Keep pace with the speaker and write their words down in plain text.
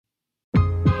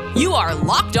You are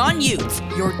Locked On Utes,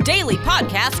 your daily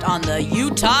podcast on the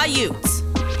Utah Utes.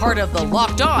 Part of the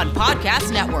Locked On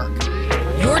Podcast Network.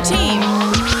 Your team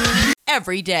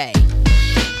every day.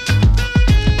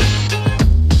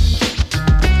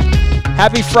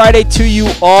 Happy Friday to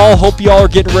you all. Hope you all are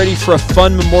getting ready for a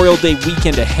fun Memorial Day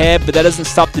weekend ahead, but that doesn't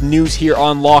stop the news here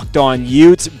on Locked On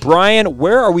Utes. Brian,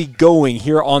 where are we going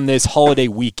here on this holiday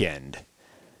weekend?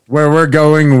 Where we're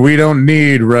going, we don't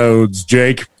need roads,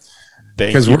 Jake.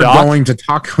 Because we're going to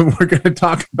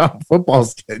talk about football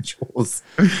schedules.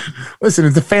 Listen,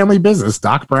 it's a family business.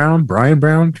 Doc Brown, Brian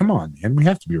Brown, come on, man. We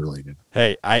have to be related.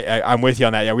 Hey, I'm with you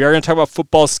on that. Yeah, we are going to talk about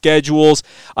football schedules.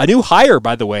 A new hire,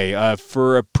 by the way,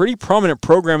 for a pretty prominent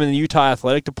program in the Utah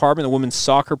Athletic Department. The women's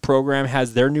soccer program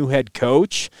has their new head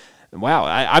coach. Wow,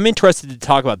 I'm interested to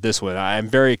talk about this one. I'm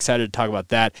very excited to talk about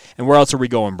that. And where else are we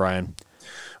going, Brian?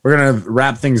 We're going to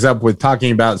wrap things up with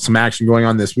talking about some action going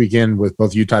on this weekend with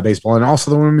both Utah baseball and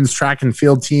also the women's track and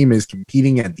field team is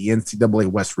competing at the NCAA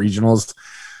West Regionals.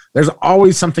 There's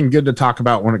always something good to talk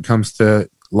about when it comes to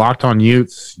Locked On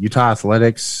Utes, Utah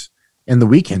Athletics, and the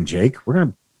weekend, Jake. We're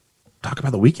going to talk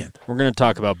about the weekend. We're going to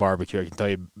talk about barbecue. I can tell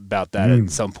you about that at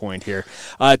some point here.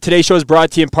 Today's show is brought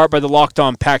to you in part by the Locked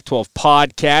On Pac-12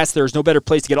 podcast. There's no better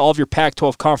place to get all of your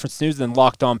Pac-12 conference news than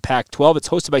Locked On Pac-12. It's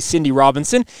hosted by Cindy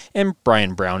Robinson and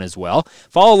Brian Brown as well.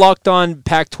 Follow Locked On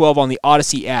Pac-12 on the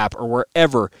Odyssey app or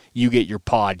wherever you get your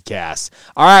podcasts.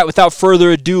 All right, without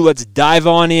further ado, let's dive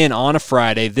on in on a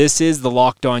Friday. This is the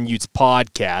Locked On Utes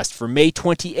podcast for May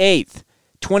 28th,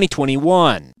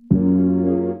 2021.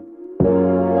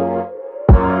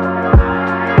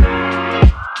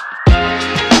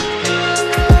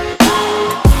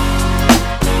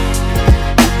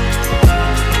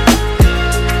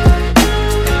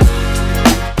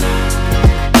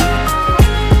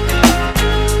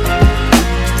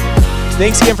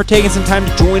 Thanks again for taking some time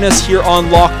to join us here on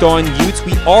Locked On Utes.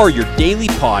 We are your daily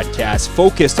podcast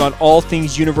focused on all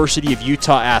things University of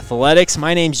Utah athletics.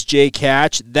 My name's Jake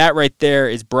Hatch. That right there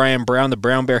is Brian Brown, the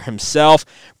Brown Bear himself.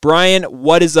 Brian,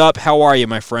 what is up? How are you,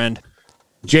 my friend?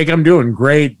 Jake, I'm doing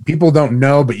great. People don't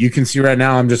know, but you can see right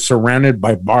now I'm just surrounded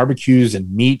by barbecues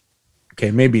and meat.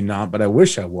 Okay, maybe not, but I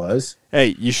wish I was.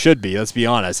 Hey, you should be. Let's be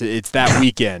honest. It's that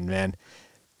weekend, man.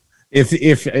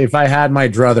 If I had my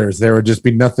druthers, there would just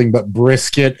be nothing but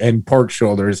brisket and pork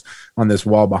shoulders on this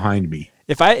wall behind me.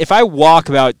 If I walk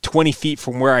about 20 feet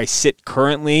from where I sit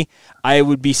currently, I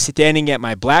would be standing at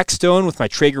my Blackstone with my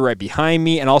Traeger right behind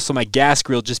me and also my gas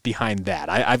grill just behind that.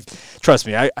 Trust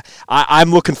me,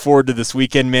 I'm looking forward to this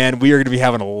weekend, man. We are going to be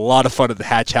having a lot of fun at the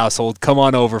Hatch household. Come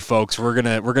on over, folks. We're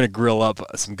gonna grill up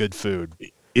some good food.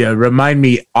 Yeah, remind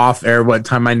me off air what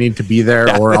time I need to be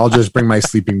there, or I'll just bring my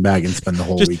sleeping bag and spend the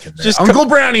whole weekend there. Uncle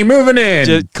Brownie moving in.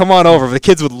 Just come on over. The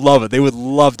kids would love it. They would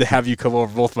love to have you come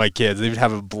over, both my kids. They would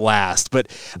have a blast. But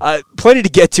plenty to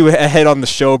get to ahead on the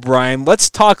show, Brian. Let's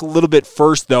talk a little bit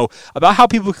first, though, about how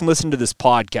people can listen to this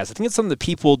podcast. I think it's something that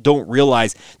people don't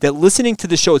realize, that listening to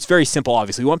the show, it's very simple,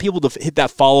 obviously. We want people to hit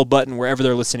that follow button wherever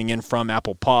they're listening in from,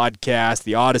 Apple Podcasts,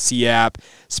 the Odyssey app,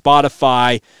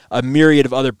 Spotify, a myriad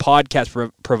of other podcast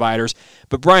providers.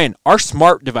 But Brian, our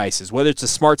smart devices, whether it's a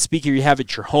smart speaker you have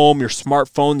at your home, your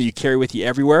smartphone that you carry with you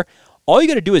everywhere, all you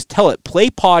got to do is tell it,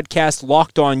 play podcast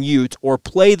Locked On Utes or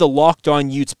play the Locked On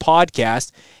Utes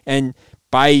podcast, and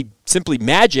by simply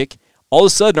magic, all of a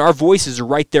sudden our voices are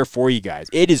right there for you guys.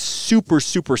 It is super,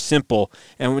 super simple,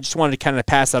 and we just wanted to kind of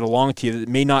pass that along to you that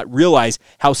may not realize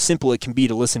how simple it can be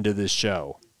to listen to this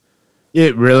show.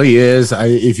 It really is.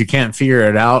 If you can't figure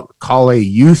it out, call a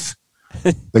youth,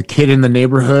 the kid in the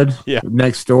neighborhood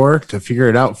next door, to figure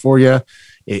it out for you.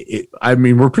 I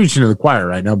mean, we're preaching to the choir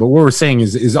right now, but what we're saying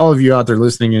is all of you out there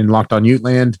listening in Locked On Ute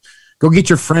Land, go get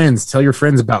your friends. Tell your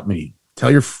friends about me. Tell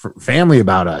your family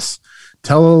about us.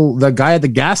 Tell the guy at the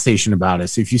gas station about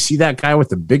us. If you see that guy with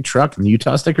the big truck and the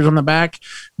Utah stickers on the back,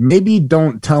 maybe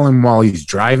don't tell him while he's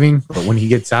driving, but when he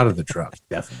gets out of the truck,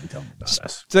 definitely tell him about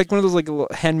us. It's like one of those little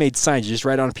handmade signs. You just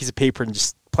write on a piece of paper and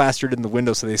just plaster it in the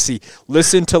window so they see,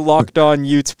 listen to Locked On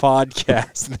Utes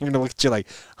podcast. And they're going to look at you like,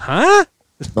 huh?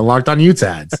 The Locked On Utes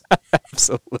ads.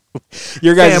 Absolutely.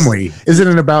 Your guys' family. Isn't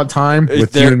it about time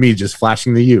with you and me just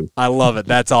flashing the U? I love it.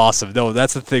 That's awesome. No,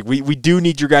 that's the thing. We do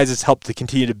need your guys' help to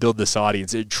continue to build this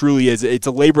audience. It truly is. It's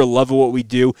a labor of love of what we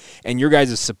do, and your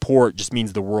guys' support just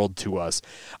means the world to us.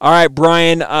 All right,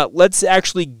 Brian, let's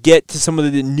actually get to some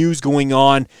of the news going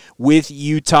on with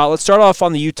Utah. Let's start off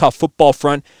on the Utah football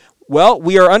front. Well,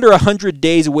 we are under 100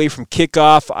 days away from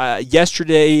kickoff.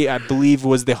 Yesterday, I believe,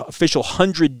 was the official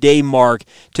 100-day mark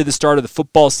to the start of the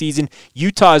football season.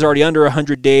 Utah is already under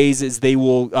 100 days as they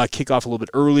will kick off a little bit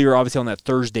earlier, obviously on that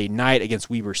Thursday night against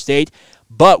Weber State.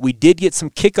 But we did get some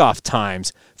kickoff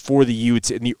times for the Utes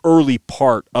in the early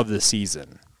part of the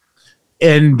season.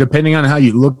 And depending on how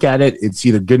you look at it, it's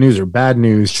either good news or bad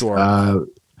news. Sure.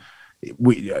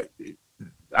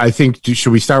 I think,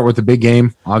 should we start with the big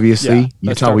game? Obviously,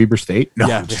 Utah Weber State. No,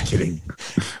 I'm just kidding.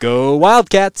 Go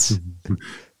Wildcats.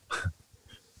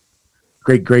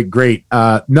 Great.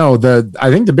 I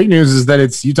think the big news is that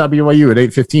it's Utah BYU at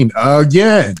 8:15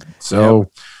 again.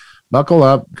 So buckle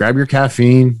up, grab your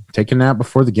caffeine, take a nap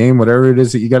before the game, whatever it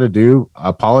is that you got to do.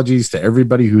 Apologies to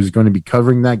everybody who's going to be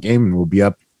covering that game and will be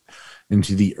up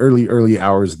into the early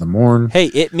hours of the morn. Hey,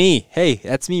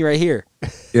 that's me right here.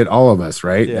 All of us,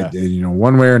 right? Yeah.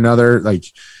 One way or another,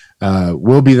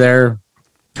 we'll be there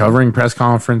covering press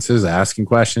conferences, asking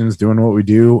questions, doing what we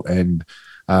do. And,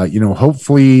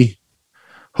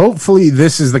 hopefully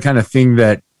this is the kind of thing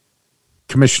that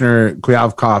Commissioner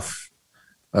Klyavkov,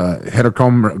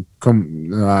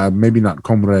 maybe not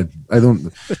comrade. I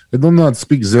do not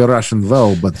speak the Russian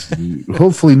well, but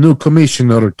hopefully new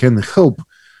commissioner can help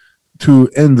to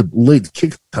end late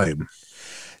kick time.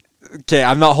 Okay,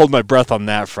 I'm not holding my breath on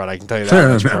that front. I can tell you that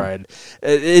much, Brian.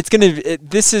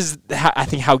 This is, I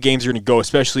think, how games are going to go,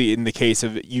 especially in the case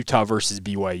of Utah versus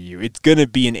BYU. It's going to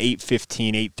be an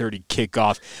 8:15, 8:30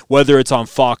 kickoff, whether it's on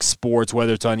Fox Sports,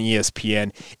 whether it's on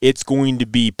ESPN. It's going to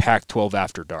be Pac-12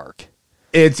 after dark.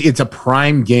 It's a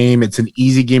prime game. It's an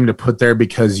easy game to put there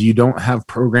because you don't have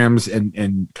programs,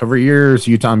 and cover ears,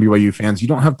 Utah and BYU fans, you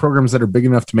don't have programs that are big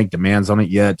enough to make demands on it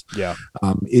yet. Yeah.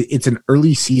 It's an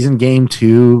early season game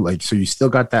too. So you still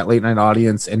got that late night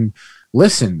audience, and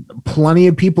listen, plenty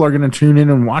of people are going to tune in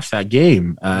and watch that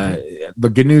game.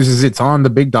 The good news is it's on the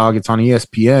big dog. It's on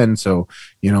ESPN. So,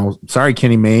 sorry,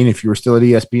 Kenny Mayne, if you were still at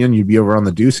ESPN, you'd be over on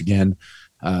the Deuce again.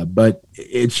 But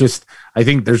it's just, I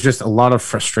think there's just a lot of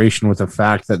frustration with the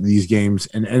fact that these games,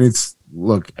 and it's,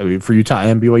 look, I mean, for Utah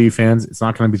and BYU fans, it's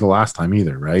not going to be the last time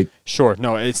either, right? Sure.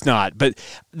 No, it's not. But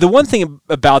the one thing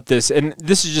about this, and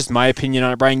this is just my opinion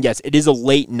on it, Brian, yes, it is a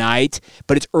late night,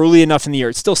 but it's early enough in the year.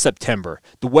 It's still September.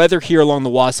 The weather here along the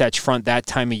Wasatch Front that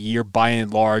time of year, by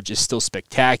and large, is still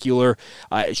spectacular.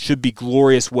 It should be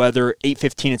glorious weather.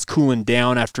 8:15, it's cooling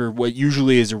down after what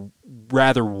usually is a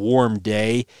rather warm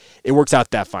day. It works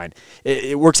out that fine.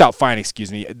 It works out fine, excuse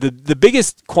me. The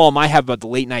biggest qualm I have about the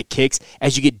late night kicks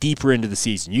as you get deeper into the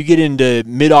season. You get into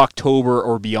mid-October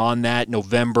or beyond that,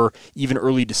 November, even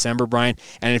early December, Brian.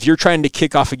 And if you're trying to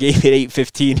kick off a game at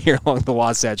 8:15 here along the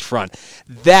Wasatch Front,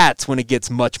 that's when it gets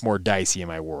much more dicey in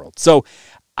my world. So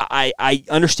I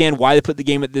understand why they put the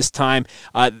game at this time.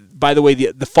 By the way,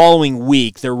 the following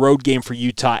week, their road game for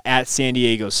Utah at San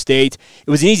Diego State, it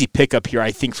was an easy pickup here,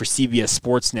 I think, for CBS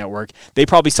Sports Network. They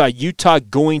probably saw Utah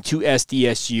going to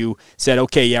SDSU, said,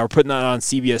 okay, yeah, we're putting that on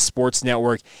CBS Sports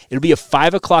Network. It'll be a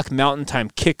 5 o'clock Mountain Time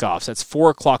kickoff, so that's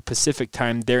 4 o'clock Pacific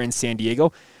Time there in San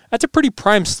Diego. That's a pretty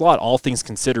prime slot, all things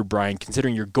considered, Brian,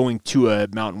 considering you're going to a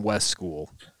Mountain West school.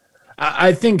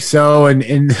 I think so,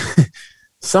 and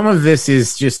some of this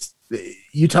is just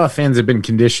Utah fans have been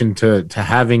conditioned to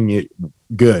having it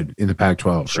good in the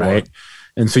Pac-12, sure, right?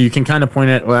 And so you can kind of point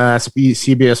at, well,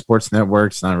 CBS Sports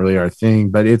Network, it's not really our thing,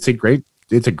 but it's a great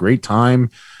time.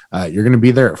 You're going to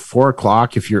be there at 4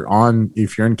 o'clock. If you're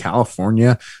in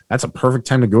California, that's a perfect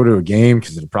time to go to a game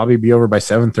because it'll probably be over by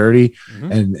 7:30,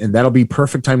 and that'll be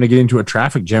perfect time to get into a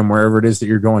traffic jam wherever it is that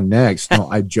you're going next. No,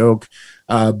 I joke,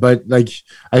 but I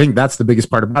think that's the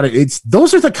biggest part about it.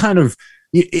 Those are the kind of,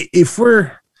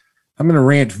 I'm going to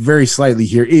rant very slightly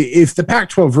here. If the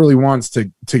Pac-12 really wants to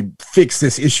fix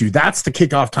this issue, that's the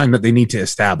kickoff time that they need to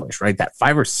establish, right? That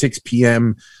 5 or 6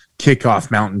 p.m. kickoff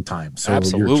Mountain Time. So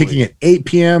absolutely, you're kicking at 8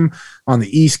 p.m. on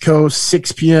the East Coast,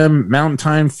 6 p.m. Mountain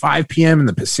Time, 5 p.m. in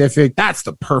the Pacific. That's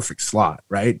the perfect slot,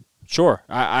 right? Sure.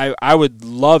 I would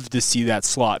love to see that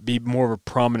slot be more of a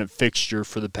prominent fixture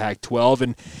for the Pac-12.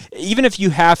 And even if you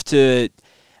have to,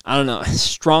 I don't know,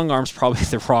 strong arm's probably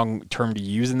the wrong term to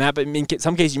use in that, but in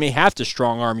some cases you may have to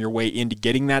strong arm your way into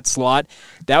getting that slot.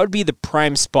 That would be the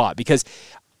prime spot because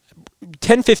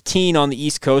 10:15 on the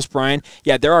East Coast, Brian,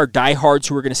 yeah, there are diehards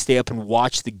who are going to stay up and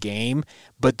watch the game,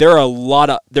 but there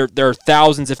are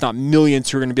thousands, if not millions,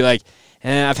 who are going to be like,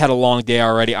 I've had a long day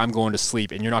already, I'm going to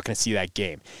sleep, and you're not going to see that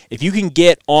game. If you can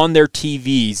get on their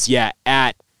TVs,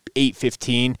 at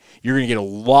 8:15, you're going to get a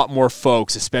lot more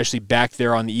folks, especially back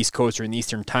there on the East Coast or in the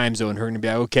Eastern time zone, who are going to be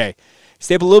like, okay,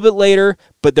 stay up a little bit later,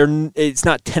 but it's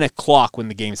not 10 o'clock when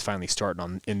the game's finally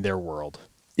starting in their world.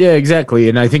 Yeah, exactly.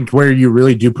 And I think where you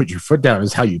really do put your foot down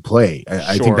is how you play.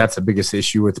 I Sure. think that's the biggest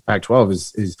issue with the Pac-12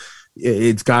 is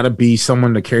it's got to be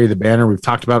someone to carry the banner. We've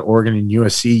talked about Oregon and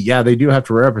USC. Yeah, they do have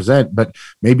to represent, but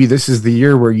maybe this is the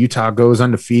year where Utah goes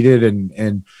undefeated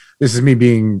and this is me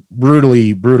being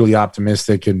brutally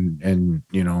optimistic and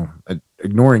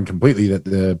ignoring completely that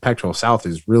the Pac-12 South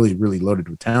is really loaded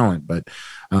with talent. But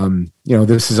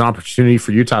this is an opportunity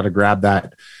for Utah to grab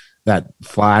that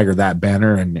flag or that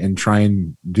banner and try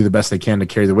and do the best they can to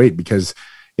carry the weight, because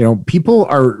people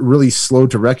are really slow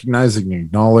to recognize and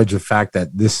acknowledge the fact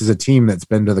that this is a team that's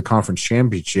been to the conference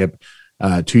championship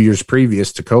 2 years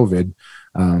previous to COVID.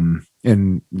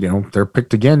 And they're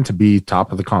picked again to be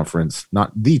top of the conference,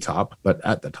 not the top, but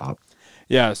at the top.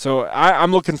 Yeah, so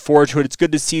I'm looking forward to it. It's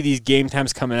good to see these game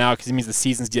times coming out because it means the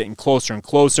season's getting closer and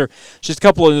closer. Just a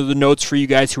couple of the notes for you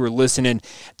guys who are listening.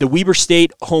 The Weber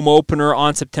State home opener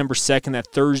on September 2nd, that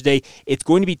Thursday, it's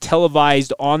going to be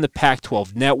televised on the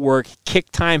Pac-12 network.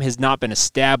 Kick time has not been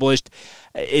established.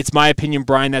 It's my opinion,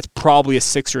 Brian, that's probably a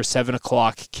 6 or 7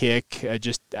 o'clock kick,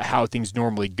 just how things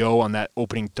normally go on that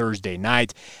opening Thursday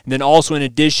night. And then also, in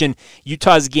addition,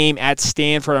 Utah's game at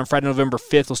Stanford on Friday, November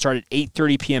 5th will start at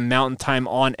 8:30 p.m. Mountain Time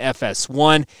on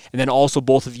FS1. And then also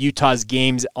both of Utah's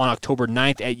games on October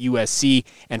 9th at USC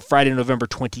and Friday, November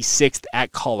 26th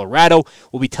at Colorado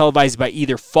will be televised by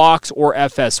either Fox or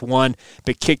FS1,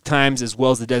 but kick times as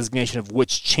well as the designation of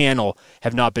which channel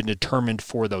have not been determined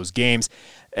for those games.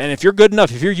 And if you're good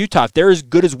enough, if you're Utah, if they're as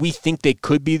good as we think they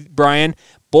could be, Brian,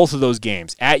 both of those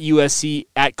games, at USC,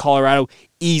 at Colorado,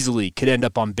 easily could end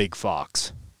up on Big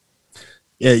Fox.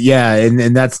 Yeah,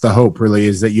 and that's the hope, really,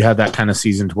 is that you have that kind of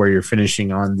season to where you're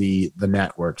finishing on the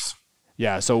networks.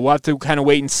 Yeah, so we'll have to kind of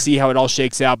wait and see how it all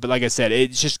shakes out. But like I said,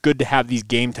 it's just good to have these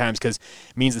game times because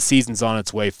it means the season's on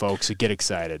its way, folks. So get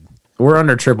excited. We're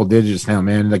under triple digits now,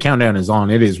 man. The countdown is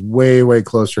on. It is way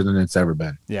closer than it's ever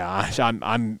been. Yeah,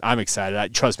 I'm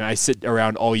excited. Trust me, I sit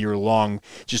around all year long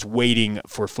just waiting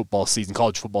for football season,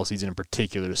 college football season in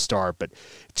particular, to start. But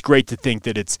it's great to think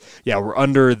that we're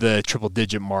under the triple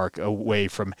digit mark away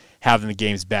from having the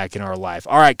games back in our life.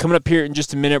 All right, coming up here in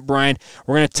just a minute, Brian,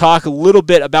 we're going to talk a little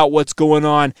bit about what's going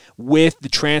on with the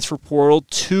transfer portal.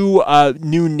 2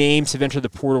 new names have entered the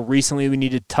portal recently we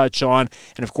need to touch on.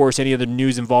 And, of course, any other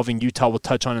news involving Utah we'll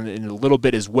touch on in a little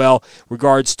bit as well.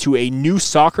 Regards to a new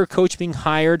soccer coach being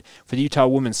hired for the Utah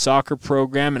women's soccer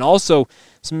program, and also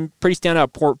some pretty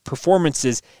standout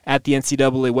performances at the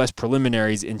NCAA West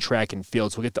preliminaries in track and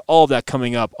field. So we'll get to all of that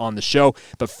coming up on the show.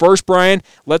 But first, Brian,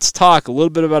 let's talk a little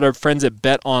bit about our friends at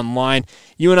Bet Online.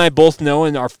 You and I both know,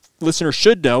 and our listeners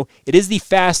should know, it is the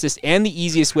fastest and the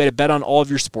easiest way to bet on all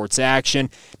of your sports action,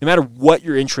 no matter what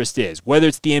your interest is, whether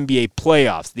it's the NBA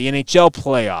playoffs, the NHL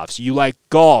playoffs, you like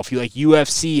golf, you like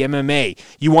UFC, MMA,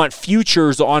 you want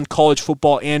futures on college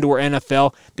football and or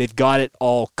NFL, they've got it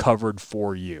all covered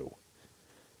for you.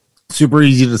 Super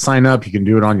easy to sign up. You can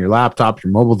do it on your laptop,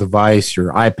 your mobile device,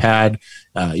 your iPad.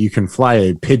 You can fly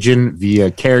a pigeon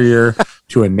via carrier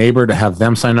to a neighbor to have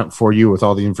them sign up for you with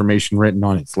all the information written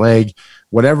on its leg.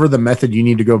 Whatever the method you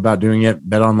need to go about doing it,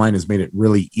 BetOnline has made it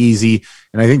really easy.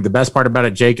 And I think the best part about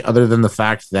it, Jake, other than the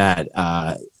fact that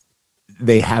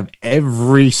they have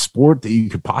every sport that you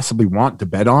could possibly want to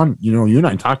bet on. You and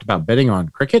I talked about betting on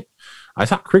cricket. I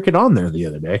saw cricket on there the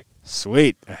other day.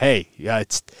 Sweet. Hey, yeah,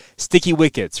 it's sticky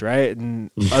wickets, right?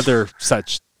 And other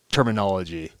such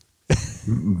terminology.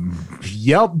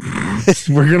 Yep.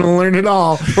 We're going to learn it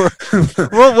all.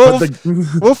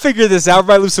 We'll figure this out.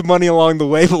 Might lose some money along the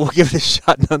way, but we'll give it a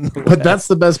shot nonetheless. But that's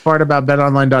the best part about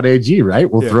betonline.ag, right?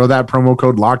 We'll throw that promo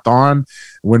code locked on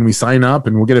when we sign up,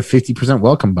 and we'll get a 50%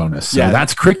 welcome bonus. So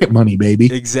that's cricket money,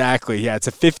 baby. Exactly. Yeah, it's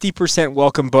a 50%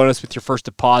 welcome bonus with your first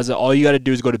deposit. All you got to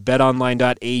do is go to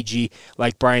betonline.ag.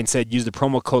 Like Brian said, use the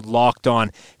promo code locked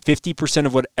on. 50%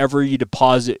 of whatever you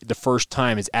deposit the first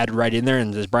time is added right in there.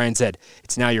 And as Brian said,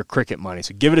 it's now your cricket money.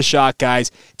 So give it a shot,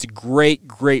 guys. It's a great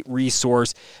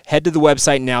resource. Head to the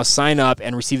website now, sign up,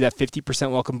 and receive that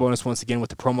 50% welcome bonus once again with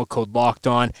the promo code locked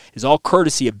on. It is all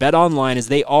courtesy of BetOnline, as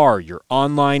they are your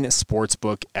online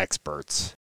sportsbook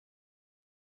experts.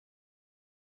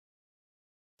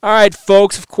 All right,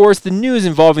 folks, of course, the news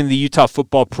involving the Utah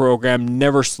football program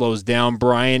never slows down,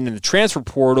 Brian, and the transfer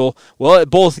portal, well, it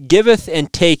both giveth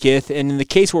and taketh, and in the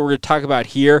case what we're going to talk about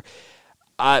here,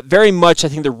 very much I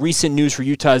think the recent news for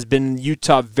Utah has been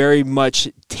Utah very much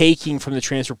taking from the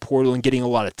transfer portal and getting a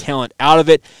lot of talent out of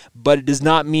it, but it does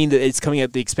not mean that it's coming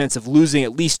at the expense of losing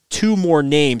at least 2 more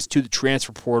names to the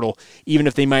transfer portal, even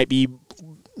if they might be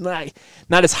not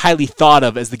as highly thought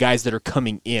of as the guys that are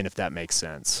coming in, if that makes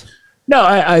sense. No,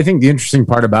 I think the interesting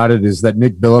part about it is that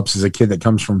Nick Billups is a kid that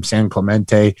comes from San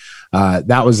Clemente.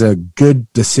 That was a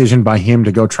good decision by him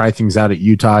to go try things out at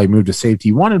Utah. He moved to safety.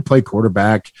 He wanted to play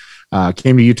quarterback.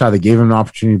 Came to Utah. They gave him an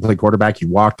opportunity to play quarterback. He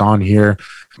walked on here,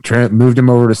 moved him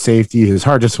over to safety. His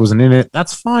heart just wasn't in it.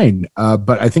 That's fine.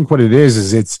 But I think what it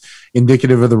is it's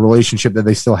indicative of the relationship that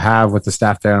they still have with the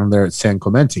staff down there at San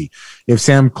Clemente. If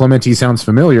San Clemente sounds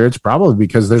familiar, it's probably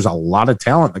because there's a lot of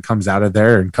talent that comes out of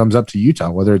there and comes up to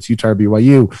Utah, whether it's Utah or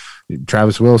BYU.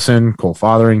 Travis Wilson, Cole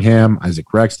Fotheringham,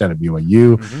 Isaac Rex down at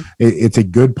BYU. Mm-hmm. It's a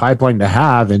good pipeline to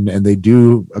have, and they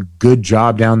do a good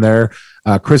job down there.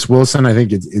 Chris Wilson, I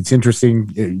think it's interesting.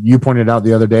 You pointed out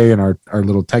the other day in our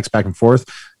little text back and forth,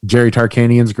 Jerry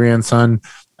Tarkanian's grandson.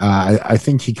 I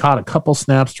think he caught a couple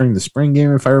snaps during the spring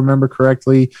game, if I remember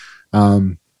correctly.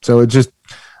 So it just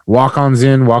walk-ons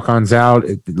in, walk-ons out.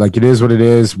 It is what it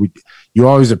is. You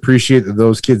always appreciate that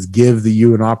those kids give the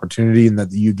U an opportunity and that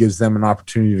the U gives them an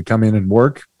opportunity to come in and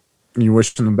work. And you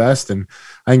wish them the best. And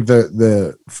I think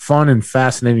the fun and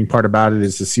fascinating part about it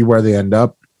is to see where they end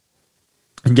up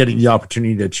and getting the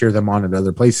opportunity to cheer them on at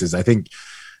other places. I think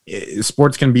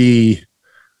sports can be,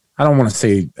 I don't want to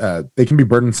say they can be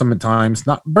burdensome at times.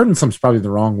 Not burdensome is probably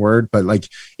the wrong word, but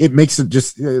it makes it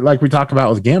just like we talked about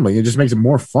with gambling. It just makes it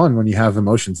more fun when you have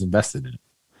emotions invested in it.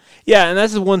 Yeah, and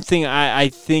that's the one thing I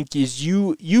think is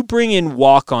you bring in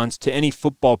walk-ons to any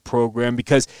football program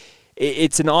because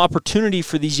it's an opportunity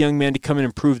for these young men to come and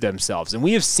improve themselves. And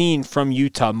we have seen from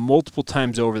Utah multiple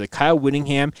times over that Kyle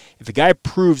Whittingham, if a guy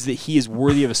proves that he is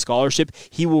worthy of a scholarship,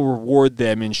 he will reward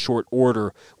them in short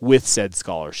order with said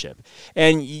scholarship.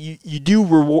 And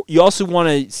you also want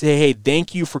to say, hey,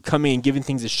 thank you for coming and giving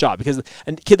things a shot. Because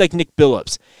a kid like Nick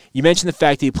Billups, you mentioned the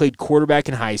fact that he played quarterback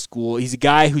in high school. He's a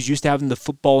guy who's used to having the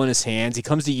football in his hands. He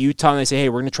comes to Utah and they say, hey,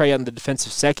 we're going to try you out in the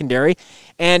defensive secondary.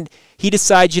 And he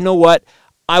decides, you know what?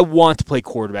 I want to play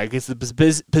quarterback. It's the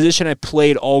position I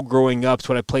played all growing up. It's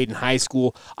what I played in high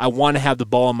school. I want to have the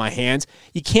ball in my hands.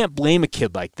 You can't blame a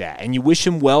kid like that. And you wish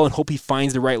him well and hope he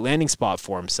finds the right landing spot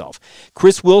for himself.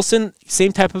 Chris Wilson,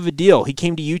 same type of a deal. He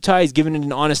came to Utah. He's given it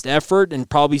an honest effort and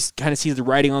probably kind of sees the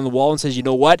writing on the wall and says, you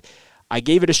know what? I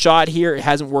gave it a shot here. It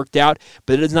hasn't worked out,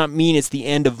 but it does not mean it's the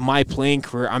end of my playing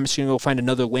career. I'm just going to go find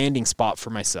another landing spot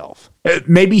for myself.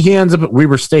 Maybe he ends up at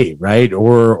Weber State, right?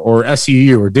 Or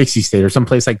SUU or Dixie State or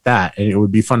someplace like that. And it would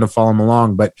be fun to follow him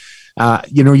along. But,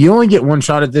 you only get one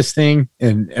shot at this thing.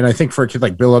 And I think for a kid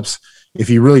like Billups, if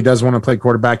he really does want to play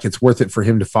quarterback, it's worth it for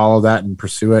him to follow that and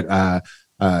pursue it.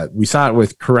 We saw it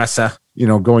with Caressa,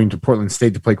 going to Portland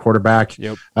State to play quarterback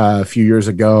a few years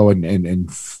ago and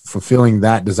fulfilling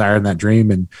that desire and that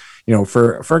dream. And,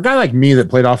 for a guy like me that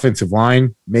played offensive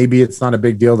line, maybe it's not a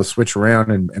big deal to switch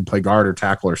around and play guard or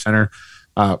tackle or center.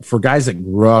 For guys that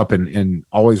grew up and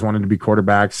always wanted to be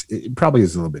quarterbacks, it probably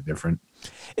is a little bit different.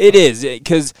 It is,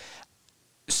 because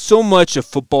so much of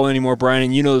football anymore, Brian,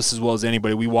 and you know this as well as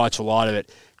anybody, we watch a lot of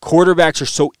it. Quarterbacks are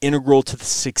so integral to the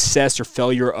success or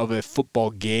failure of a football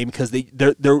game because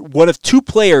they're one of two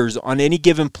players on any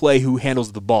given play who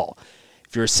handles the ball.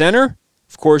 If you're a center,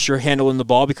 of course you're handling the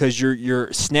ball because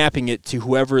you're snapping it to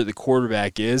whoever the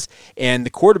quarterback is, and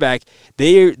the quarterback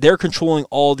they're controlling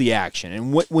all the action.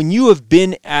 And when you have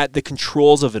been at the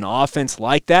controls of an offense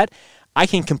like that, I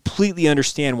can completely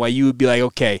understand why you would be like,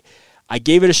 okay, I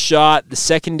gave it a shot. The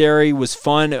secondary was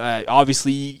fun.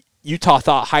 Obviously, Utah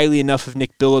thought highly enough of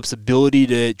Nick Billups' ability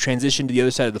to transition to the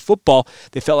other side of the football.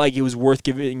 They felt like it was worth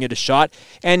giving it a shot.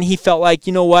 And he felt like,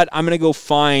 you know what, I'm going to go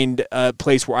find a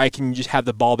place where I can just have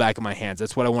the ball back in my hands.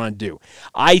 That's what I want to do.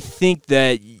 I think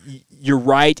that you're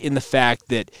right in the fact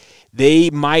that they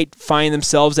might find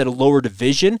themselves at a lower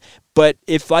division. But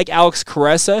if, like Alex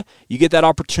Caressa, you get that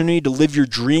opportunity to live your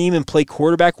dream and play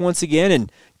quarterback once again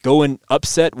and go and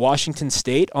upset Washington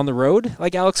State on the road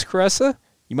like Alex Caressa,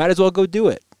 you might as well go do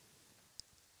it.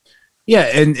 Yeah,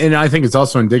 and I think it's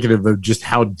also indicative of just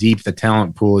how deep the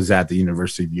talent pool is at the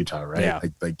University of Utah, right? Yeah.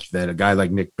 Like that a guy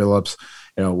like Nick Billups,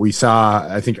 we saw,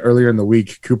 I think earlier in the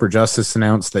week, Cooper Justice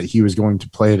announced that he was going to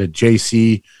play at a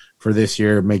JC for this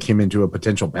year, make him into a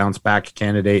potential bounce back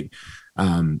candidate.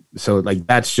 So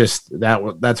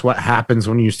that's what happens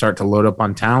when you start to load up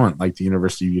on talent like the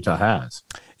University of Utah has.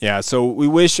 Yeah, so we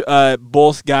wish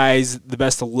both guys the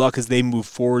best of luck as they move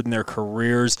forward in their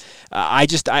careers.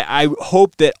 I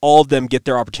hope that all of them get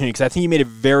their opportunity, because I think you made a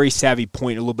very savvy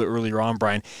point a little bit earlier on,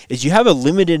 Brian, is you have a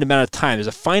limited amount of time. There's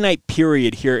a finite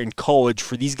period here in college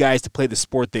for these guys to play the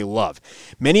sport they love.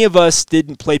 Many of us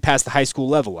didn't play past the high school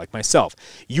level, like myself.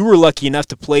 You were lucky enough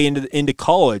to play into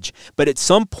college, but at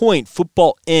some point,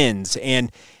 football ends,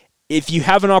 and if you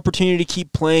have an opportunity to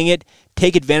keep playing it,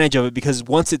 take advantage of it, because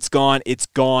once it's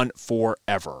gone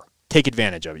forever. Take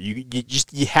advantage of it.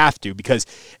 You have to, because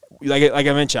like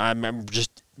I mentioned, I'm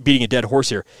just beating a dead horse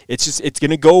here. It's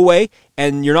going to go away,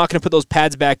 and you're not going to put those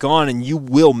pads back on, and you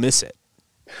will miss it.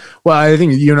 Well, I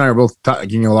think you and I are both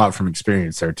talking a lot from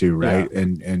experience there too, right? Yeah.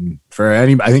 And for I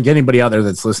think anybody out there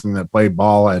that's listening that played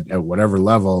ball at whatever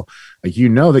level, like, you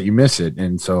know that you miss it,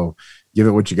 and so give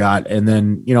it what you got. And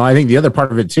then, I think the other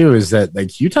part of it too is that,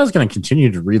 like, Utah's going to continue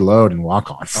to reload and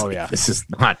walk on. Oh yeah. This is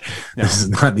not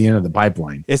the end of the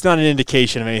pipeline. It's not an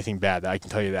indication of anything bad. I can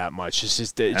tell you that much. It's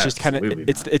just kind of,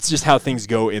 it's just how things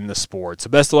go in the sport. So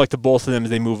best of luck to both of them as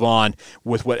they move on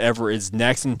with whatever is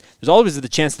next. And there's always the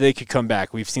chance that they could come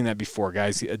back. We've seen that before,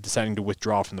 guys deciding to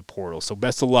withdraw from the portal. So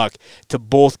best of luck to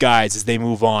both guys as they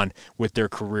move on with their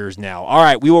careers now. All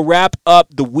right, we will wrap up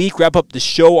the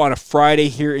show on a Friday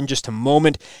here in just a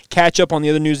moment. Catch up on the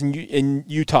other news in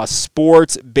Utah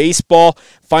sports. Baseball,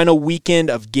 final weekend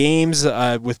of games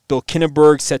with Bill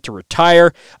Kinneberg set to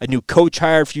retire. A new coach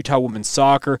hired for Utah women's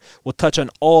soccer. We'll touch on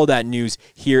all of that news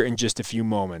here in just a few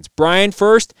moments. Brian,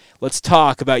 first, let's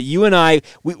talk about you and I.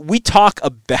 We talk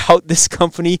about this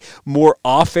company more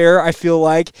off-air, I feel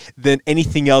like, than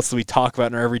anything else that we talk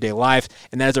about in our everyday life,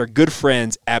 and that is our good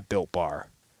friends at Built Bar.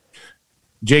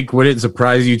 Jake, would it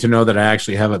surprise you to know that I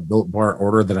actually have a Built Bar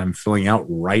order that I'm filling out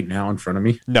right now in front of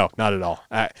me? No, not at all.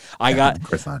 I got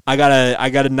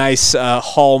a nice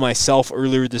haul myself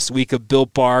earlier this week of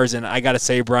Built Bars, and I got to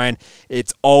say, Brian,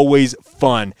 it's always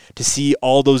fun to see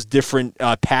all those different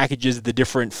packages, the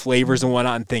different flavors and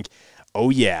whatnot, and think, oh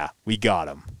yeah, we got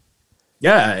them.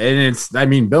 Yeah,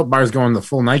 and Built Bar's going the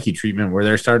full Nike treatment where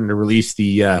they're starting to release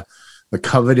the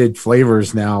coveted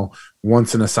flavors now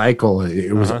once in a cycle.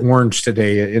 It was orange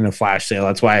today in a flash sale.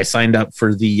 That's why I signed up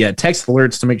for the text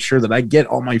alerts to make sure that I get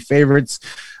all my favorites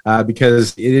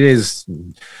because it is,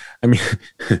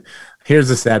 here's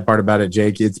the sad part about it,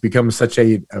 Jake. It's become such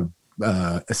a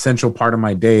essential part of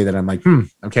my day that I'm like,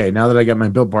 okay, now that I got my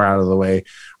Built Bar out of the way,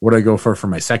 what do I go for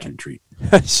my second treat?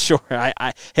 Sure.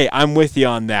 Hey, I'm with you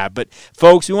on that. But,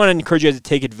 folks, we want to encourage you guys to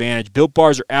take advantage. Built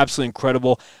Bars are absolutely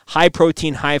incredible. High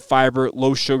protein, high fiber,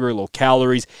 low sugar, low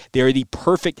calories. They are the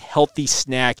perfect healthy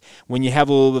snack when you have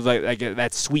a little bit of like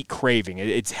that sweet craving.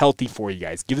 It's healthy for you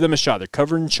guys. Give them a shot. They're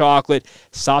covered in chocolate,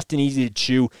 soft and easy to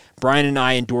chew. Brian and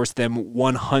I endorse them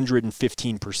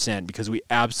 115% because we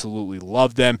absolutely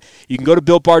love them. You can go to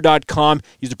BuiltBar.com.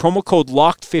 Use the promo code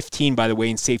LOCKED15, by the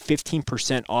way, and save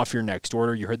 15% off your next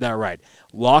order. You heard that right.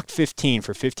 LOCKED15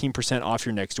 for 15% off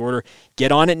your next order.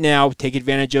 Get on it now. Take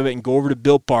advantage of it and go over to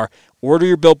Built Bar. Order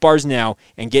your Built Bars now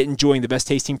and get enjoying the best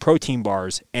tasting protein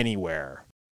bars anywhere.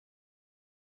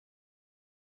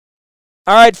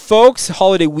 All right, folks,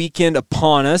 holiday weekend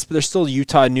upon us, but there's still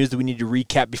Utah news that we need to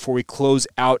recap before we close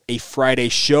out a Friday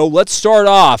show. Let's start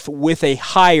off with a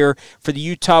hire for the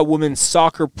Utah women's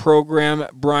soccer program.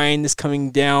 Brian, this coming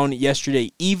down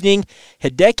yesterday evening.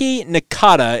 Hideki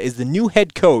Nakata is the new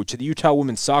head coach of the Utah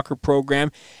women's soccer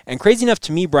program. And crazy enough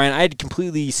to me, Brian, I had to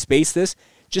completely space this.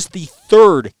 Just the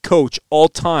third coach all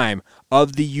time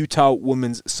of the Utah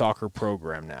women's soccer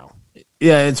program now.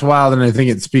 Yeah, it's wild, and I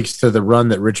think it speaks to the run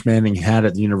that Rich Manning had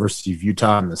at the University of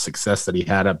Utah and the success that he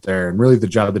had up there and really the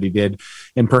job that he did.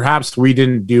 And perhaps we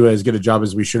didn't do as good a job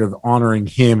as we should have honoring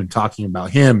him and talking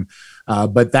about him.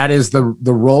 But that is the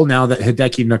role now that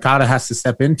Hideki Nakata has to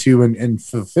step into and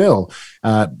fulfill.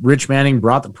 Rich Manning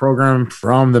brought the program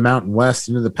from the Mountain West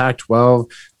into the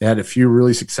Pac-12. They had a few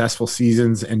really successful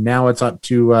seasons, and now it's up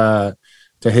to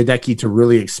Hideki to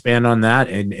really expand on that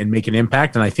and make an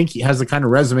impact. And I think he has the kind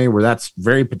of resume where that's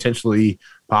very potentially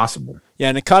possible.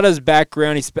 Yeah, Nakata's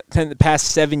background, he spent the past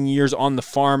 7 years on the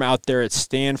farm out there at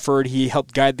Stanford. He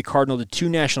helped guide the Cardinal to 2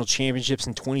 national championships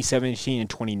in 2017 and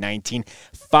 2019,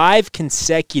 5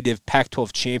 consecutive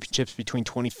Pac-12 championships between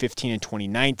 2015 and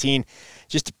 2019.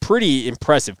 Just pretty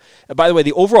impressive. By the way,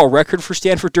 the overall record for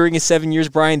Stanford during his 7 years,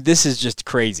 Brian, this is just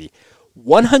crazy.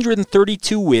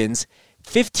 132 wins,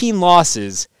 15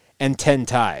 losses, and 10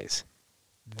 ties.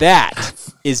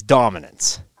 That is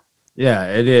dominance. Yeah,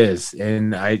 it is.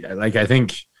 And I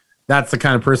think that's the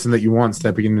kind of person that you want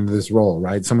stepping into this role,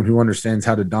 right? Someone who understands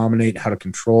how to dominate, how to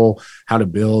control, how to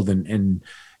build. And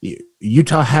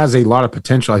Utah has a lot of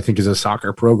potential, I think, as a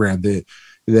soccer program.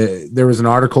 There was an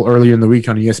article earlier in the week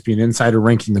on ESPN Insider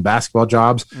ranking the basketball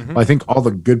jobs. Mm-hmm. I think all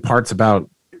the good parts about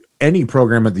any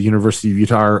program at the University of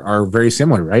Utah are very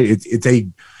similar, right? It's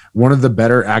one of the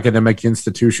better academic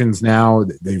institutions now.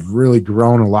 They've really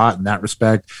grown a lot in that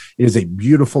respect. It is a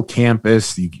beautiful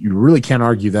campus. You really can't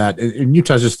argue that. And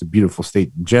Utah's just a beautiful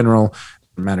state in general,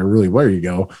 no matter really where you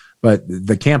go. But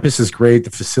the campus is great.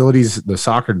 The facilities,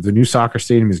 the new soccer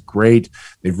stadium is great.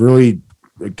 They've really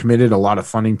committed a lot of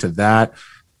funding to that.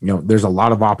 There's a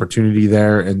lot of opportunity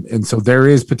there. And so there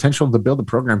is potential to build a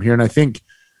program here. And I think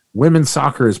women's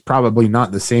soccer is probably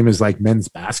not the same as like men's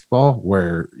basketball,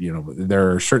 where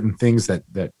there are certain things that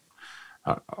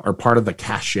are part of the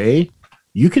cachet,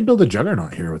 you could build a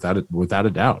juggernaut here without a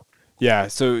doubt. Yeah,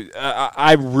 so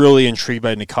I'm really intrigued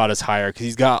by Nakata's hire because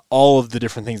he's got all of the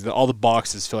different things, all the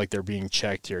boxes feel like they're being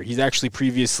checked here. He's actually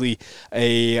previously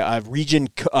a region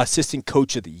assistant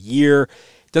coach of the year.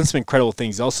 Done some incredible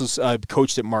things. He also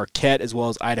coached at Marquette as well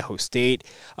as Idaho State.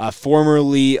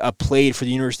 Formerly played for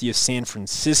the University of San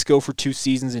Francisco for 2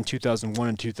 seasons in 2001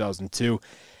 and 2002.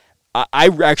 I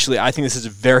think this is a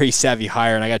very savvy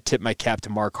hire, and I got to tip my cap to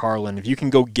Mark Harlan. If you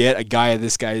can go get a guy of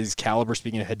this guy's caliber,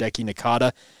 speaking of Hideki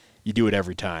Nakata, you do it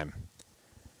every time.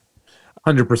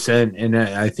 100%, and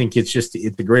I think it's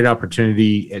a great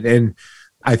opportunity, and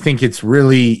I think it's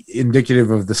really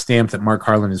indicative of the stamp that Mark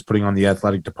Harlan is putting on the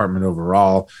athletic department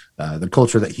overall, the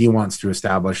culture that he wants to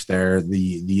establish there,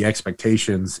 the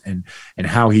expectations, and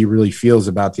how he really feels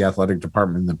about the athletic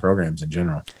department and the programs in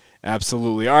general.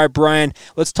 Absolutely. All right, Brian,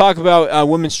 let's talk about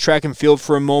women's track and field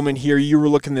for a moment here. You were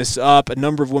looking this up. A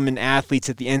number of women athletes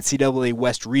at the NCAA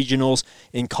West Regionals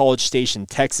in College Station,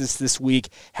 Texas this week.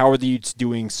 How are the Utes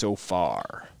doing so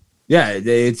far? Yeah, so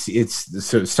it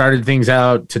started things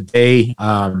out today.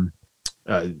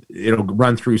 It'll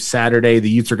run through Saturday.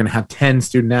 The Utes are going to have 10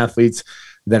 student athletes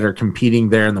that are competing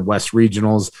there in the West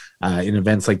Regionals in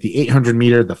events like the 800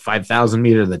 meter, the 5,000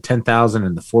 meter, the 10,000,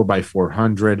 and the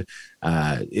 4x400.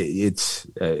 It's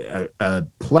a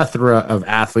plethora of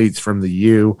athletes from the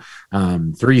U.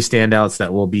 3 standouts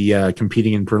that will be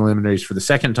competing in preliminaries for the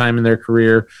second time in their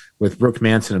career with Brooke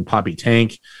Manson and Poppy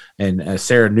Tank, and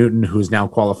Sarah Newton, who is now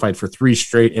qualified for 3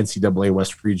 straight NCAA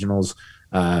West Regionals.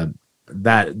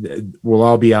 That will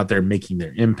all be out there making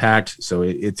their impact. So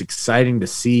it's exciting to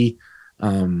see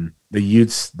the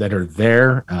Utes that are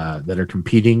there, that are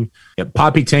competing.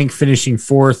 Poppy Tank finishing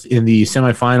 4th in the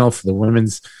semifinal for the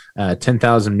women's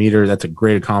 10,000 meter. That's a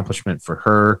great accomplishment for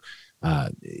her.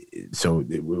 So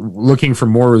looking for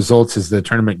more results as the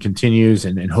tournament continues,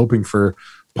 and hoping for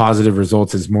positive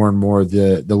results as more and more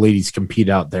the ladies compete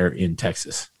out there in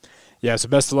Texas. Yeah, so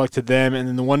best of luck to them. And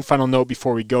then the one final note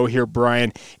before we go here,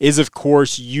 Brian, is, of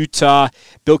course, Utah.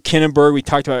 Bill Kinneberg, we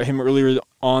talked about him earlier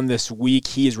on this week.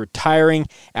 He is retiring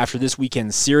after this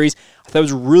weekend's series. I thought it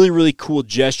was a really, really cool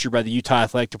gesture by the Utah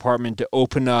Athletic Department to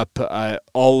open up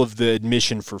all of the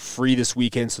admission for free this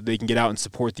weekend so they can get out and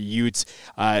support the Utes.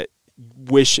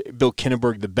 Wish Bill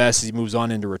Kinneberg the best as he moves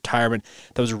on into retirement.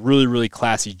 That was a really, really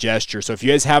classy gesture. So if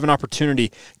you guys have an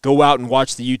opportunity, go out and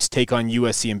watch the Utes take on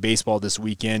USC in baseball this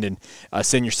weekend, and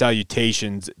send your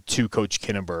salutations to Coach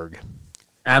Kinneberg.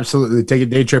 Absolutely. Take a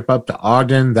day trip up to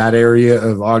Ogden. That area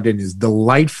of Ogden is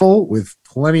delightful with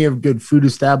plenty of good food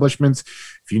establishments.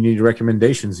 If you need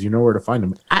recommendations, you know where to find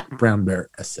them, at Brown Bear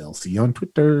SLC on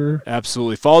Twitter.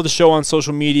 Absolutely. Follow the show on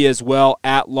social media as well,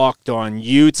 at Locked On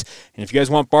Utes. And if you guys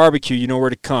want barbecue, you know where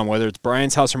to come. Whether it's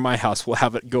Brian's house or my house, we'll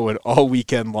have it going all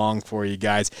weekend long for you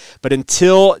guys. But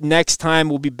until next time,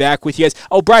 we'll be back with you guys.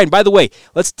 Oh, Brian, by the way,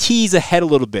 let's tease ahead a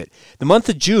little bit. The month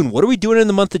of June, what are we doing in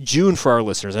the month of June for our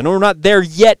listeners? I know we're not there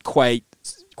yet quite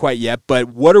yet, but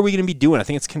what are we going to be doing? I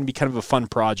think it's going to be kind of a fun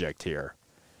project here.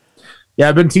 Yeah,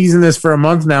 I've been teasing this for a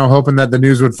month now, hoping that the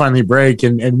news would finally break,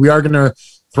 and we are going to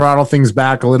throttle things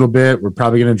back a little bit. We're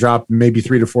probably going to drop maybe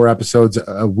 3 to 4 episodes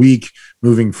a week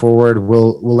moving forward.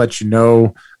 We'll let you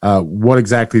know what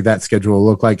exactly that schedule will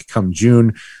look like come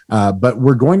June. But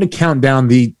we're going to count down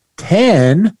the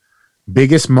 10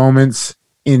 biggest moments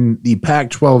in the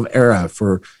Pac-12 era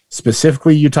for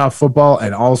specifically Utah football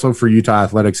and also for Utah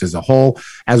athletics as a whole,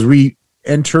 as we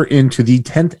enter into the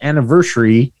 10th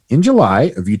anniversary in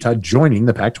July of Utah joining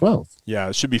the Pac-12. Yeah,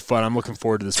 it should be fun. I'm looking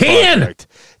forward to this project.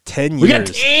 10 years. We got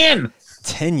 10!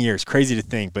 10 years. Crazy to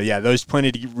think. But yeah, there's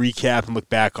plenty to recap and look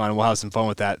back on. We'll have some fun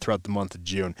with that throughout the month of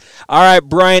June. All right,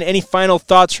 Brian, any final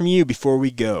thoughts from you before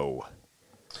we go?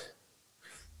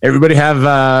 Everybody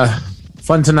have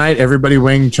fun tonight. Everybody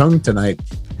Wing Chun tonight.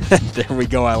 There we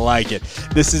go. I like it.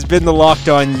 This has been the Locked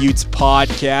On Utes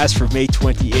podcast for May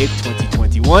 28th,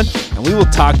 2021, and we will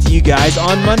talk to you guys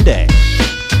on Monday.